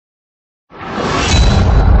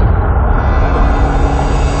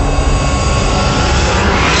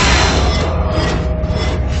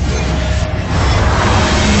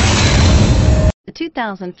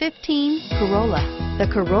2015 Corolla. The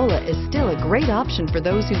Corolla is still a great option for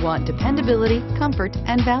those who want dependability, comfort,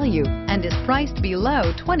 and value, and is priced below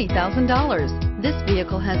 $20,000. This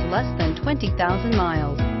vehicle has less than 20,000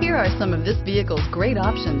 miles. Here are some of this vehicle's great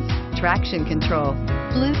options: traction control,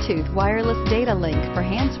 Bluetooth wireless data link for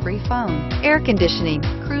hands-free phone, air conditioning,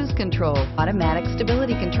 cruise control, automatic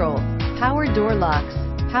stability control, power door locks,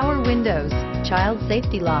 power windows, child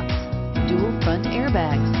safety locks, dual front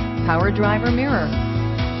airbags, power driver mirror.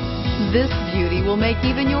 This beauty will make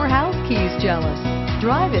even your house keys jealous.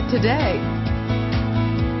 Drive it today.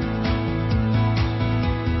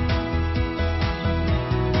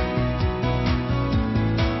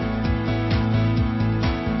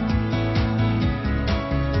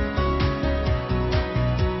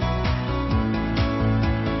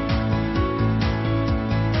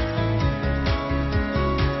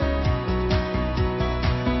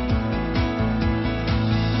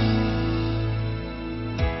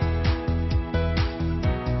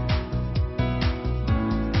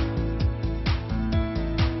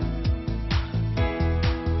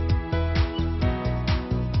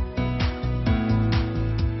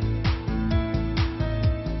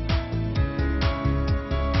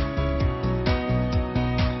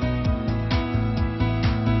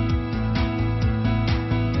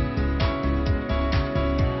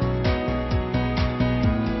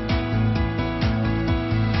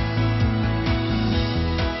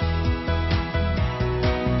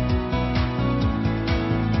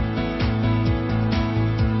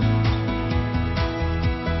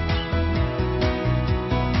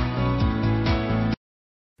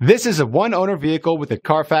 This is a one-owner vehicle with a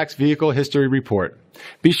Carfax Vehicle History Report.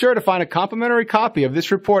 Be sure to find a complimentary copy of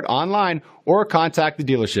this report online or contact the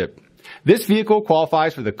dealership. This vehicle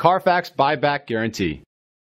qualifies for the Carfax Buyback Guarantee.